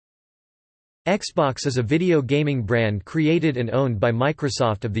Xbox is a video gaming brand created and owned by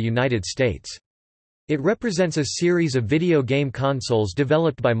Microsoft of the United States. It represents a series of video game consoles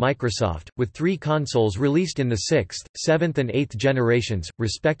developed by Microsoft, with 3 consoles released in the 6th, 7th and 8th generations,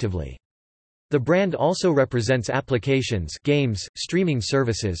 respectively. The brand also represents applications, games, streaming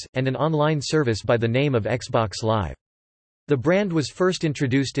services, and an online service by the name of Xbox Live. The brand was first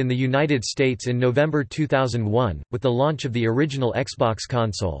introduced in the United States in November 2001, with the launch of the original Xbox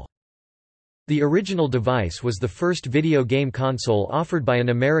console. The original device was the first video game console offered by an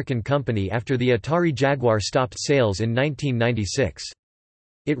American company after the Atari Jaguar stopped sales in 1996.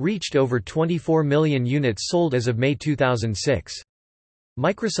 It reached over 24 million units sold as of May 2006.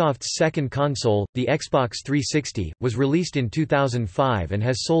 Microsoft's second console, the Xbox 360, was released in 2005 and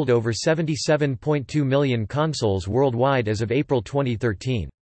has sold over 77.2 million consoles worldwide as of April 2013.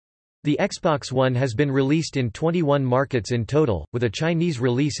 The Xbox One has been released in 21 markets in total, with a Chinese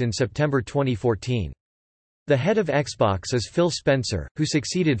release in September 2014. The head of Xbox is Phil Spencer, who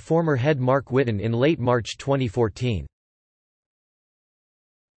succeeded former head Mark Whitten in late March 2014.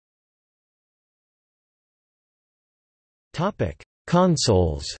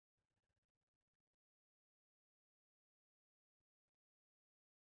 Consoles.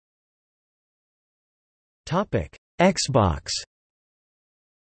 Xbox.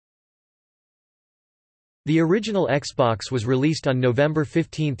 The original Xbox was released on November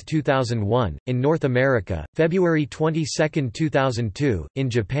 15, 2001, in North America, February 22, 2002, in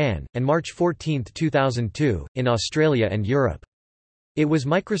Japan, and March 14, 2002, in Australia and Europe. It was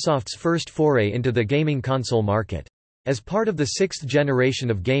Microsoft's first foray into the gaming console market. As part of the 6th generation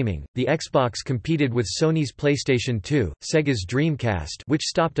of gaming, the Xbox competed with Sony's PlayStation 2, Sega's Dreamcast, which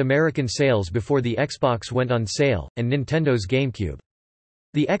stopped American sales before the Xbox went on sale, and Nintendo's GameCube.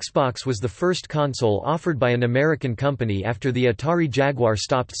 The Xbox was the first console offered by an American company after the Atari Jaguar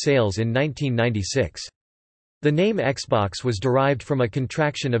stopped sales in 1996. The name Xbox was derived from a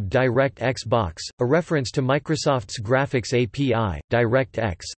contraction of DirectX Box, a reference to Microsoft's graphics API,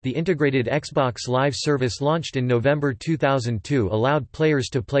 DirectX. The integrated Xbox Live service launched in November 2002 allowed players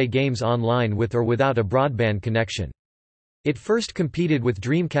to play games online with or without a broadband connection. It first competed with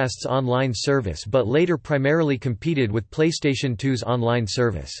Dreamcast's online service but later primarily competed with PlayStation 2's online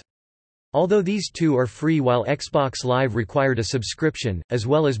service. Although these two are free, while Xbox Live required a subscription, as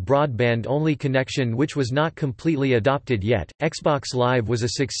well as broadband-only connection which was not completely adopted yet, Xbox Live was a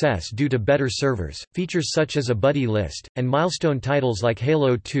success due to better servers, features such as a buddy list, and milestone titles like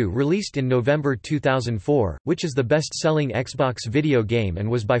Halo 2 released in November 2004, which is the best-selling Xbox video game and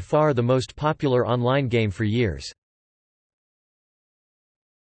was by far the most popular online game for years.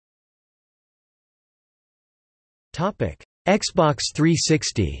 Xbox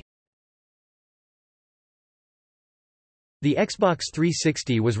 360. The Xbox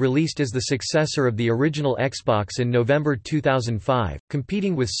 360 was released as the successor of the original Xbox in November 2005,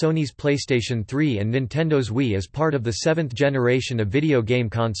 competing with Sony's PlayStation 3 and Nintendo's Wii as part of the 7th generation of video game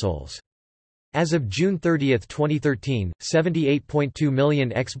consoles. As of June 30, 2013, 78.2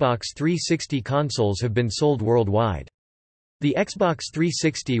 million Xbox 360 consoles have been sold worldwide. The Xbox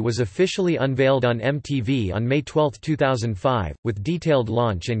 360 was officially unveiled on MTV on May 12, 2005, with detailed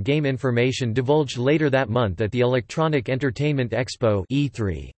launch and game information divulged later that month at the Electronic Entertainment Expo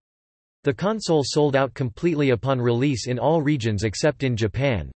 (E3). The console sold out completely upon release in all regions except in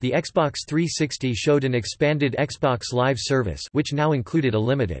Japan. The Xbox 360 showed an expanded Xbox Live service, which now included a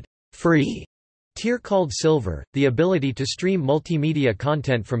limited free tier called Silver, the ability to stream multimedia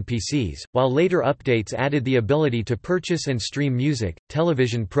content from PCs, while later updates added the ability to purchase and stream music,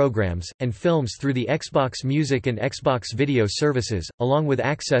 television programs, and films through the Xbox Music and Xbox Video services, along with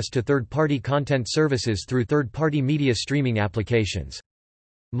access to third-party content services through third-party media streaming applications.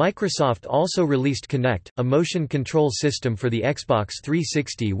 Microsoft also released Kinect, a motion control system for the Xbox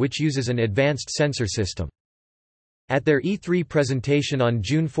 360 which uses an advanced sensor system. At their E3 presentation on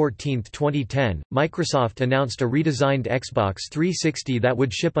June 14, 2010, Microsoft announced a redesigned Xbox 360 that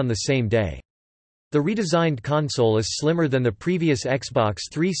would ship on the same day. The redesigned console is slimmer than the previous Xbox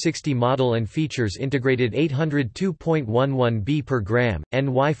 360 model and features integrated 802.11b per gram, N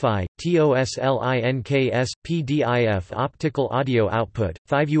Wi-Fi, TOSLINKS, PDIF optical audio output,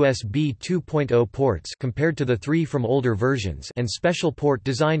 5 USB 2.0 ports compared to the 3 from older versions, and special port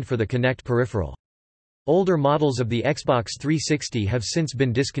designed for the Kinect peripheral. Older models of the Xbox 360 have since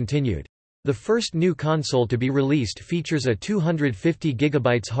been discontinued. The first new console to be released features a 250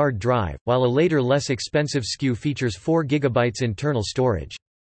 GB hard drive, while a later less expensive SKU features 4 GB internal storage.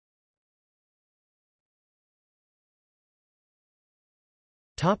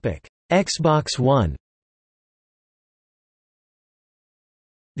 Xbox One.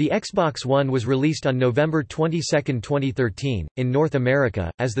 The Xbox One was released on November 22, 2013, in North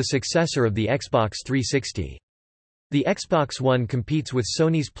America, as the successor of the Xbox 360. The Xbox One competes with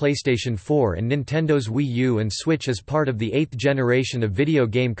Sony's PlayStation 4 and Nintendo's Wii U and Switch as part of the eighth generation of video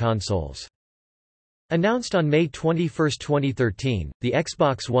game consoles. Announced on May 21, 2013, the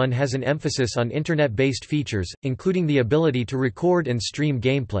Xbox One has an emphasis on Internet-based features, including the ability to record and stream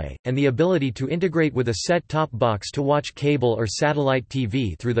gameplay, and the ability to integrate with a set-top box to watch cable or satellite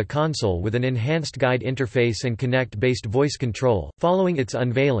TV through the console with an enhanced guide interface and Kinect-based voice control. Following its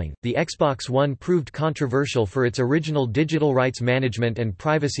unveiling, the Xbox One proved controversial for its original digital rights management and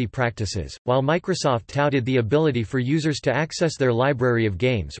privacy practices, while Microsoft touted the ability for users to access their library of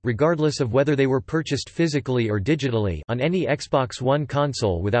games regardless of whether they were purchased physically or digitally on any Xbox One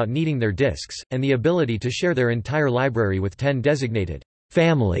console without needing their discs, and the ability to share their entire library with 10 designated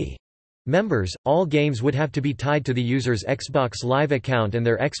family members. All games would have to be tied to the user's Xbox Live account and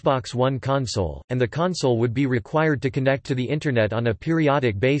their Xbox One console, and the console would be required to connect to the Internet on a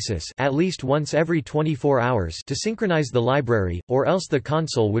periodic basis, at least once every 24 hours, to synchronize the library, or else the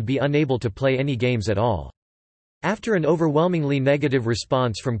console would be unable to play any games at all. After an overwhelmingly negative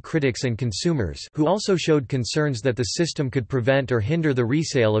response from critics and consumers who also showed concerns that the system could prevent or hinder the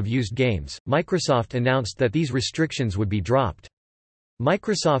resale of used games, Microsoft announced that these restrictions would be dropped.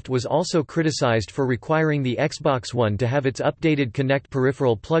 Microsoft was also criticized for requiring the Xbox One to have its updated Kinect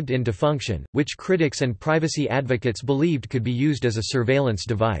peripheral plugged in to function, which critics and privacy advocates believed could be used as a surveillance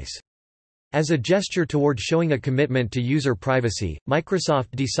device. As a gesture toward showing a commitment to user privacy,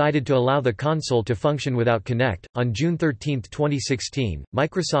 Microsoft decided to allow the console to function without Kinect. On June 13, 2016,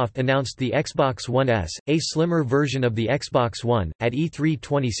 Microsoft announced the Xbox One S, a slimmer version of the Xbox One, at E3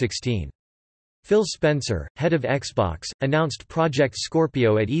 2016. Phil Spencer, head of Xbox, announced Project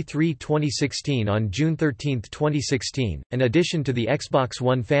Scorpio at E3 2016 on June 13, 2016, an addition to the Xbox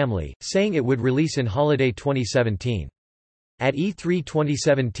One family, saying it would release in holiday 2017. At E3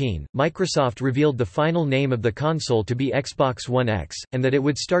 2017, Microsoft revealed the final name of the console to be Xbox One X, and that it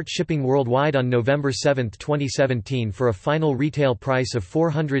would start shipping worldwide on November 7, 2017 for a final retail price of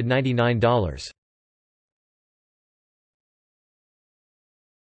 $499.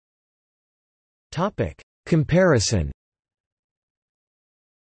 Comparison.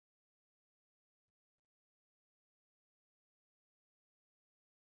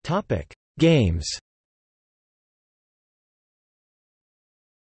 Games.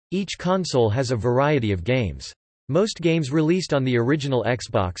 Each console has a variety of games. Most games released on the original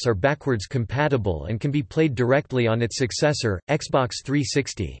Xbox are backwards compatible and can be played directly on its successor, Xbox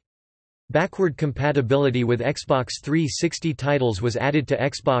 360. Backward compatibility with Xbox 360 titles was added to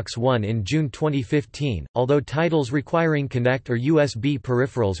Xbox One in June 2015, although titles requiring Kinect or USB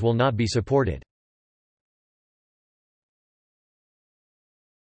peripherals will not be supported.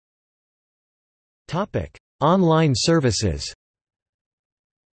 Online services.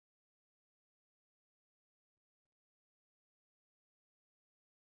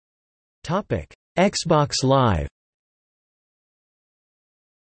 Xbox Live.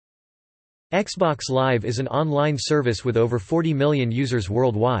 Xbox Live is an online service with over 40 million users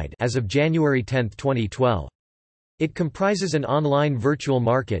worldwide as of January 10, 2012. It comprises an online virtual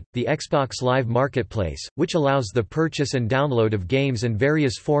market, the Xbox Live Marketplace, which allows the purchase and download of games and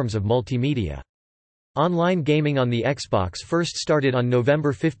various forms of multimedia. Online gaming on the Xbox first started on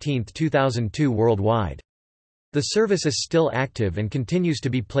November 15, 2002 worldwide. The service is still active and continues to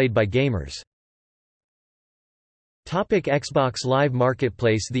be played by gamers. Xbox Live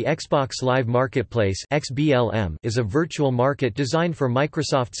Marketplace. The Xbox Live Marketplace (XBLM) is a virtual market designed for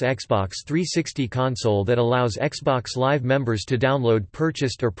Microsoft's Xbox 360 console that allows Xbox Live members to download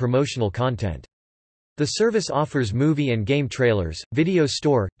purchased or promotional content. The service offers movie and game trailers, video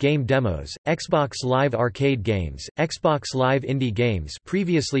store, game demos, Xbox Live Arcade games, Xbox Live Indie games,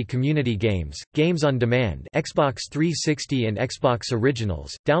 previously community games, games on demand, Xbox 360 and Xbox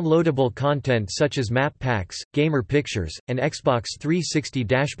Originals, downloadable content such as map packs, gamer pictures, and Xbox 360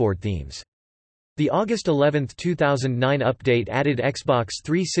 dashboard themes. The August 11, 2009 update added Xbox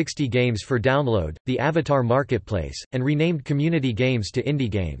 360 games for download, the Avatar Marketplace, and renamed community games to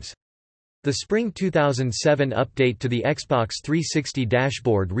indie games. The spring 2007 update to the Xbox 360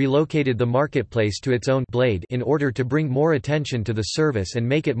 dashboard relocated the marketplace to its own blade in order to bring more attention to the service and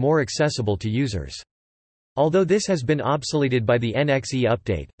make it more accessible to users. Although this has been obsoleted by the NXE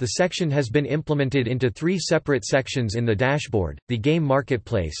update, the section has been implemented into three separate sections in the dashboard: the Game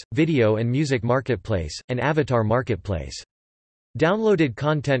Marketplace, Video and Music Marketplace, and Avatar Marketplace. Downloaded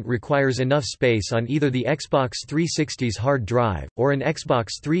content requires enough space on either the Xbox 360's hard drive, or an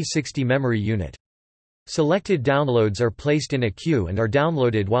Xbox 360 memory unit. Selected downloads are placed in a queue and are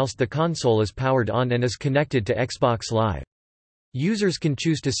downloaded whilst the console is powered on and is connected to Xbox Live. Users can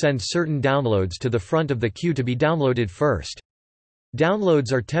choose to send certain downloads to the front of the queue to be downloaded first.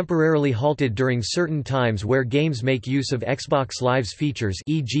 Downloads are temporarily halted during certain times where games make use of Xbox Live's features,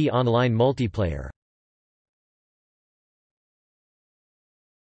 e.g. online multiplayer.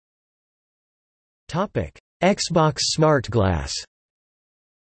 Xbox SmartGlass.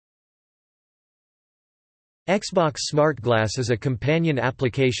 Xbox SmartGlass is a companion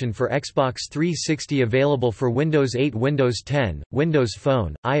application for Xbox 360 available for Windows 8, Windows 10, Windows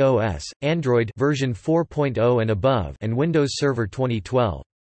Phone, iOS, Android version 4.0 and above, and Windows Server 2012.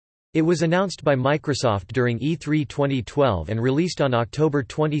 It was announced by Microsoft during E3 2012 and released on October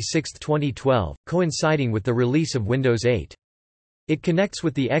 26, 2012, coinciding with the release of Windows 8. It connects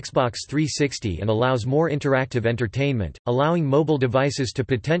with the Xbox 360 and allows more interactive entertainment, allowing mobile devices to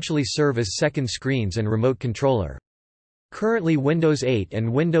potentially serve as second screens and remote controller. Currently Windows 8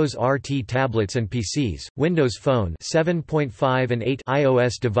 and Windows RT tablets and PCs, Windows Phone 7.5 and 8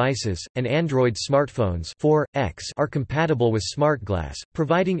 iOS devices, and Android smartphones 4X are compatible with SmartGlass,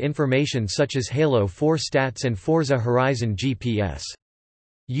 providing information such as Halo 4 stats and Forza Horizon GPS.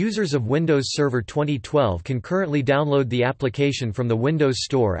 Users of Windows Server 2012 can currently download the application from the Windows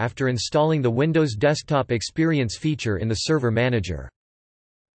Store after installing the Windows Desktop Experience feature in the Server Manager.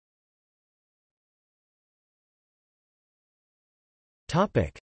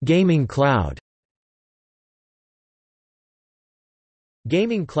 Gaming Cloud.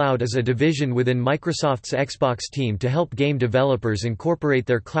 Gaming Cloud is a division within Microsoft's Xbox team to help game developers incorporate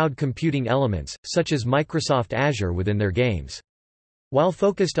their cloud computing elements, such as Microsoft Azure within their games. While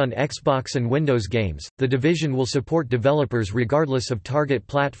focused on Xbox and Windows games, the division will support developers regardless of target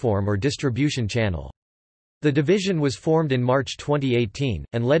platform or distribution channel. The division was formed in March 2018,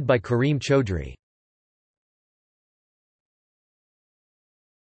 and led by Kareem Chaudhry.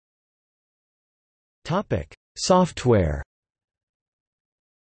 Software.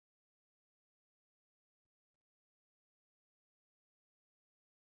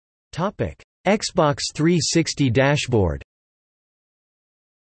 Xbox 360 dashboard.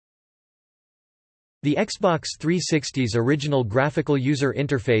 The Xbox 360's original graphical user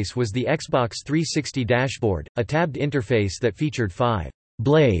interface was the Xbox 360 dashboard, a tabbed interface that featured 5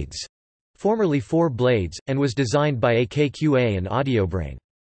 blades, formerly 4 blades, and was designed by AKQA and AudioBrain.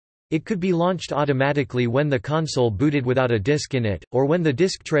 It could be launched automatically when the console booted without a disc in it, or when the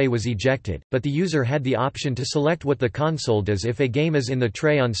disc tray was ejected, but the user had the option to select what the console does if a game is in the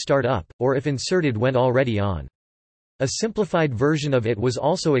tray on start up, or if inserted when already on. A simplified version of it was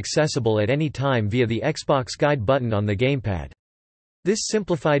also accessible at any time via the Xbox Guide button on the gamepad. This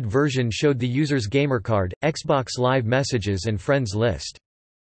simplified version showed the user's gamer card, Xbox Live messages and friends list.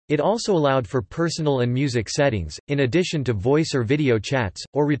 It also allowed for personal and music settings, in addition to voice or video chats,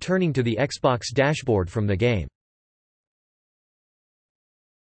 or returning to the Xbox dashboard from the game.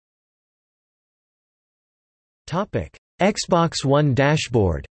 Xbox One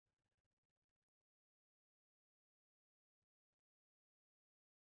dashboard.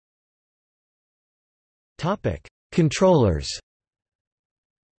 Controllers.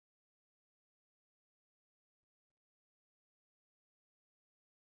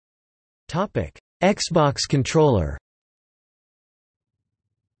 Xbox controller.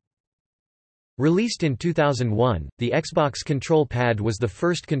 Released in 2001, the Xbox Control Pad was the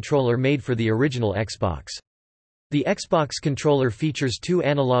first controller made for the original Xbox. The Xbox controller features 2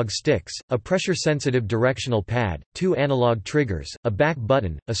 analog sticks, a pressure-sensitive directional pad, 2 analog triggers, a back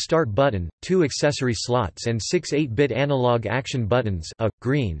button, a start button, 2 accessory slots and 6 8-bit analog action buttons, A,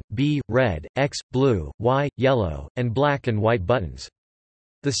 green, B, red, X, blue, Y, yellow, and black and white buttons.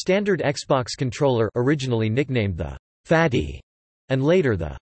 The standard Xbox controller, originally nicknamed the Fatty and later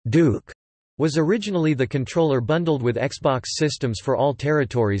the Duke, was originally the controller bundled with Xbox systems for all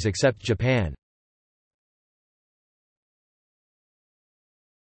territories except Japan.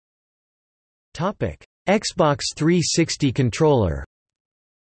 Xbox 360 controller.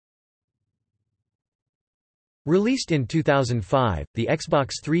 Released in 2005, the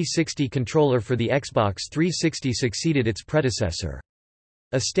Xbox 360 controller for the Xbox 360 succeeded its predecessor.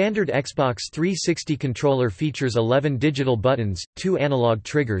 A standard Xbox 360 controller features 11 digital buttons, 2 analog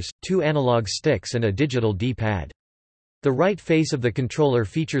triggers, 2 analog sticks and a digital D-pad. The right face of the controller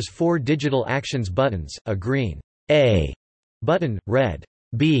features 4 digital actions buttons, a green A button, red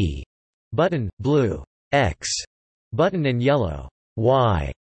B button, blue X button and yellow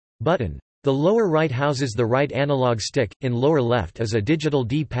Y button. The lower right houses the right analog stick, in lower left is a digital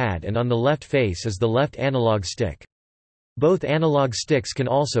D-pad and on the left face is the left analog stick. Both analog sticks can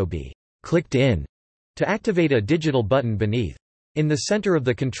also be clicked in to activate a digital button beneath. In the center of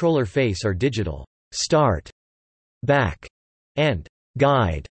the controller face are digital start, back, and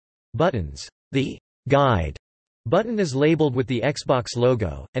guide buttons. The guide button is labeled with the Xbox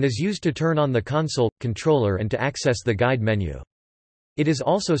logo, and is used to turn on the console, controller and to access the guide menu. It is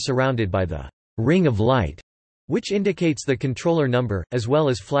also surrounded by the ring of light, which indicates the controller number, as well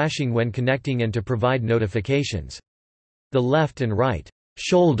as flashing when connecting and to provide notifications. The left and right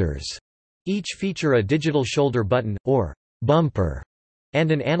shoulders each feature a digital shoulder button, or bumper,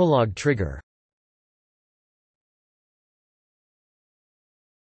 and an analog trigger.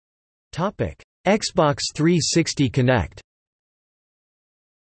 Xbox 360 Kinect.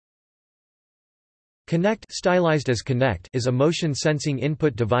 Kinect, stylized as Kinect, is a motion-sensing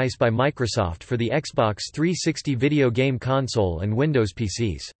input device by Microsoft for the Xbox 360 video game console and Windows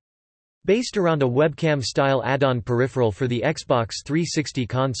PCs. Based around a webcam-style add-on peripheral for the Xbox 360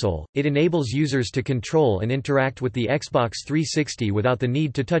 console, it enables users to control and interact with the Xbox 360 without the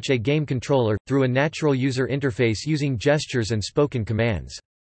need to touch a game controller, through a natural user interface using gestures and spoken commands.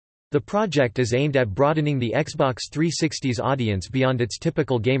 The project is aimed at broadening the Xbox 360's audience beyond its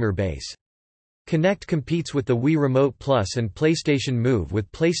typical gamer base. Kinect competes with the Wii Remote Plus and PlayStation Move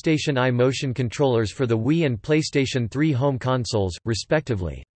with PlayStation Eye motion controllers for the Wii and PlayStation 3 home consoles,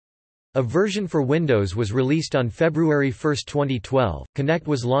 respectively. A version for Windows was released on February 1, 2012. Kinect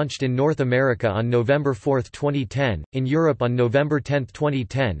was launched in North America on November 4, 2010, in Europe on November 10,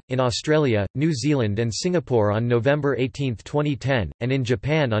 2010, in Australia, New Zealand and Singapore on November 18, 2010, and in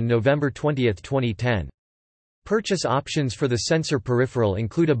Japan on November 20, 2010. Purchase options for the sensor peripheral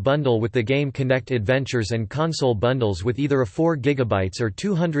include a bundle with the game Kinect Adventures and console bundles with either a 4 GB or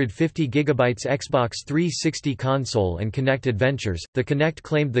 250 GB Xbox 360 console and Kinect Adventures. The Kinect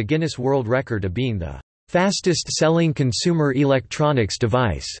claimed the Guinness World Record of being the fastest-selling consumer electronics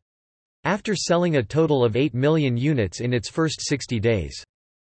device, after selling a total of 8 million units in its first 60 days.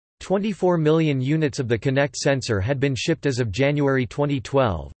 24 million units of the Kinect sensor had been shipped as of January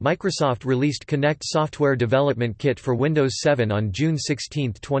 2012. Microsoft released Kinect Software Development Kit for Windows 7 on June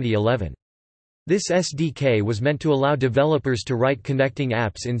 16, 2011. This SDK was meant to allow developers to write connecting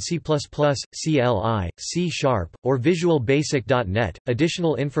apps in C++, CLI, C#, or Visual Basic.NET.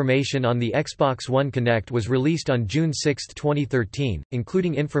 Additional information on the Xbox One Kinect was released on June 6, 2013,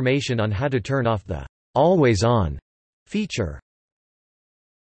 including information on how to turn off the Always On feature.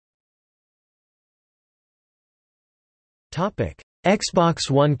 Xbox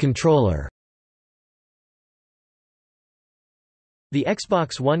One controller. The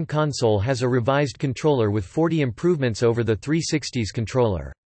Xbox One console has a revised controller with 40 improvements over the 360's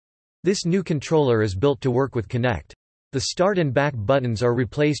controller. This new controller is built to work with Kinect. The start and back buttons are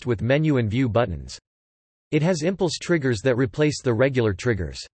replaced with menu and view buttons. It has impulse triggers that replace the regular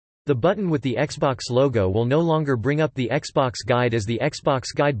triggers. The button with the Xbox logo will no longer bring up the Xbox Guide as the Xbox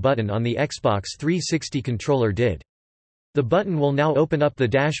Guide button on the Xbox 360 controller did. The button will now open up the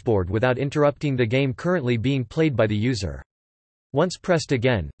dashboard without interrupting the game currently being played by the user. Once pressed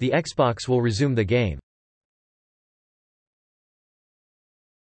again, the Xbox will resume the game.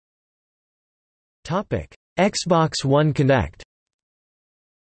 Xbox One Kinect.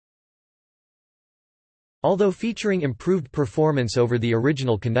 Although featuring improved performance over the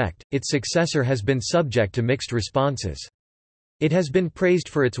original Kinect, its successor has been subject to mixed responses. It has been praised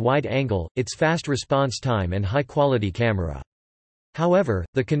for its wide angle, its fast response time and high-quality camera. However,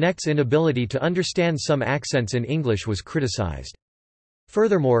 the Kinect's inability to understand some accents in English was criticized.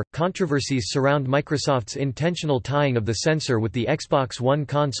 Furthermore, controversies surround Microsoft's intentional tying of the sensor with the Xbox One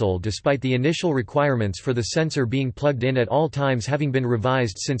console despite the initial requirements for the sensor being plugged in at all times having been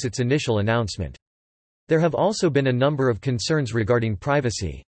revised since its initial announcement. There have also been a number of concerns regarding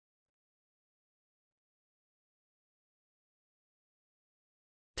privacy.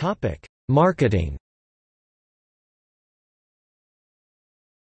 Marketing.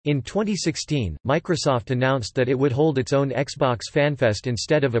 In 2016, Microsoft announced that it would hold its own Xbox FanFest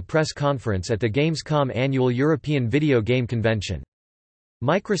instead of a press conference at the Gamescom annual European Video Game Convention.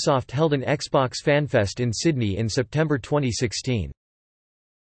 Microsoft held an Xbox FanFest in Sydney in September 2016.